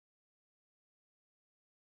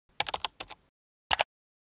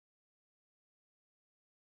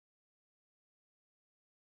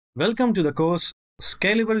Welcome to the course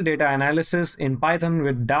Scalable Data Analysis in Python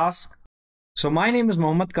with Dask. So my name is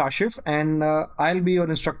Mohammad Kashif and I'll be your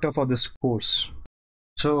instructor for this course.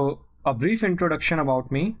 So a brief introduction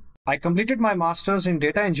about me. I completed my master's in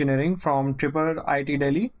data engineering from IIT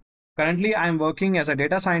Delhi. Currently, I'm working as a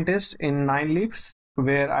data scientist in 9leaps,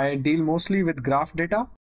 where I deal mostly with graph data.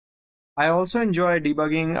 I also enjoy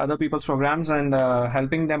debugging other people's programs and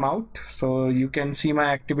helping them out. So you can see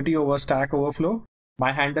my activity over Stack Overflow.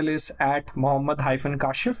 My handle is at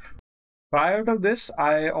Mohammad-Kashif. Prior to this,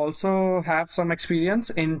 I also have some experience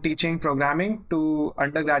in teaching programming to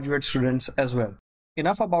undergraduate students as well.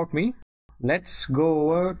 Enough about me. Let's go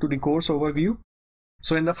over to the course overview.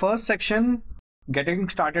 So in the first section, getting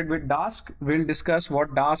started with Dask, we'll discuss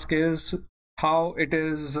what Dask is, how it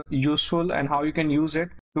is useful, and how you can use it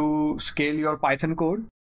to scale your Python code.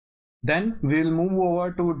 Then we'll move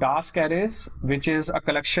over to Dask arrays, which is a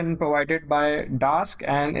collection provided by Dask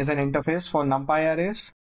and is an interface for NumPy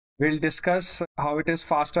arrays. We'll discuss how it is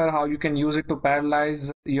faster, how you can use it to parallelize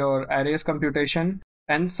your arrays computation,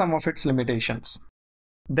 and some of its limitations.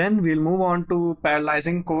 Then we'll move on to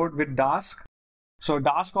parallelizing code with Dask. So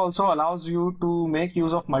Dask also allows you to make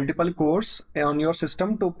use of multiple cores on your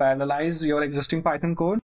system to parallelize your existing Python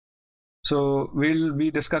code. So we'll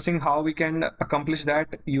be discussing how we can accomplish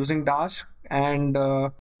that using Dask, and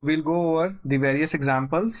we'll go over the various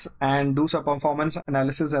examples and do some performance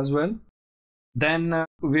analysis as well. Then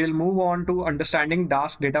we'll move on to understanding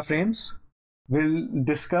Dask data frames. We'll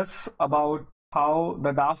discuss about how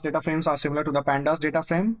the Dask data frames are similar to the Pandas data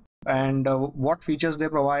frame and what features they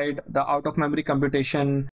provide, the out-of-memory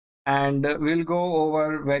computation, and we'll go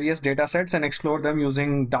over various data sets and explore them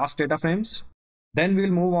using Dask data frames. Then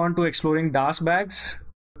we'll move on to exploring Dask bags.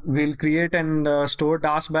 We'll create and store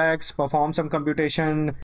Dask bags, perform some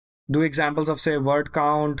computation, do examples of say word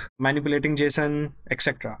count, manipulating JSON,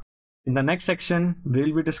 etc. In the next section,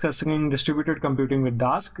 we'll be discussing distributed computing with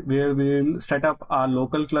Dask, where we'll set up our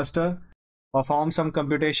local cluster, perform some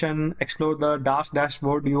computation, explore the Dask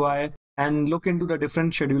dashboard UI, and look into the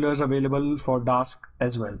different schedulers available for Dask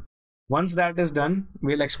as well. Once that is done,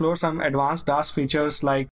 we'll explore some advanced Dask features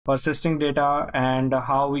like persisting data and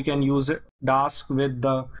how we can use Dask with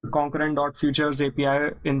the concurrent.futures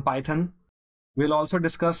API in Python. We'll also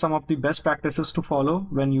discuss some of the best practices to follow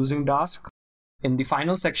when using Dask. In the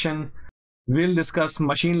final section, we'll discuss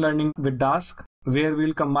machine learning with Dask, where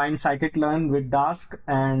we'll combine scikit-learn with Dask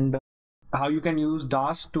and how you can use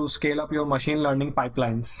Dask to scale up your machine learning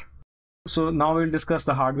pipelines. So now we'll discuss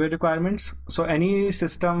the hardware requirements. So any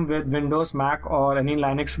system with Windows, Mac, or any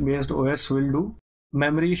Linux based OS will do.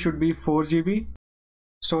 Memory should be 4 GB.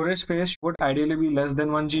 Storage space would ideally be less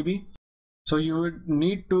than 1 GB. So you would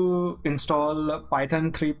need to install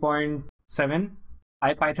Python 3.7,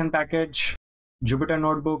 IPython package, Jupyter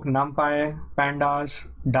Notebook, NumPy, Pandas,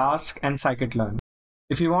 Dask, and scikit-learn.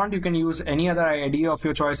 If you want, you can use any other IDE of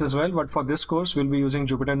your choice as well, but for this course, we'll be using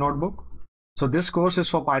Jupyter Notebook. So this course is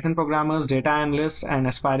for Python programmers, data analysts, and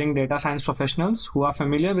aspiring data science professionals who are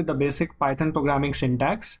familiar with the basic Python programming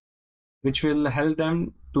syntax, which will help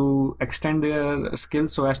them to extend their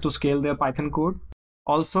skills so as to scale their Python code.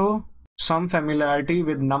 Also, some familiarity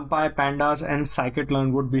with NumPy, Pandas, and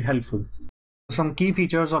scikit-learn would be helpful. Some key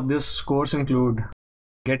features of this course include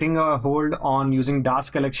getting a hold on using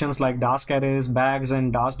Dask collections like Dask arrays, bags,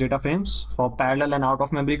 and Dask data frames for parallel and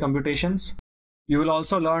out-of-memory computations. You will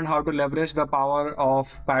also learn how to leverage the power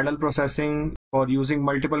of parallel processing for using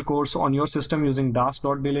multiple cores on your system using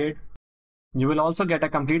Dask.delayed. You will also get a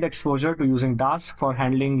complete exposure to using Dask for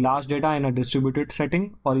handling large data in a distributed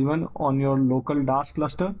setting or even on your local Dask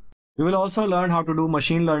cluster. You will also learn how to do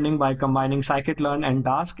machine learning by combining scikit-learn and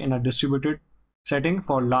Dask in a distributed setting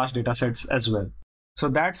for large data sets as well. So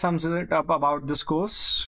that sums it up about this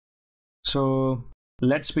course. So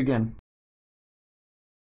let's begin.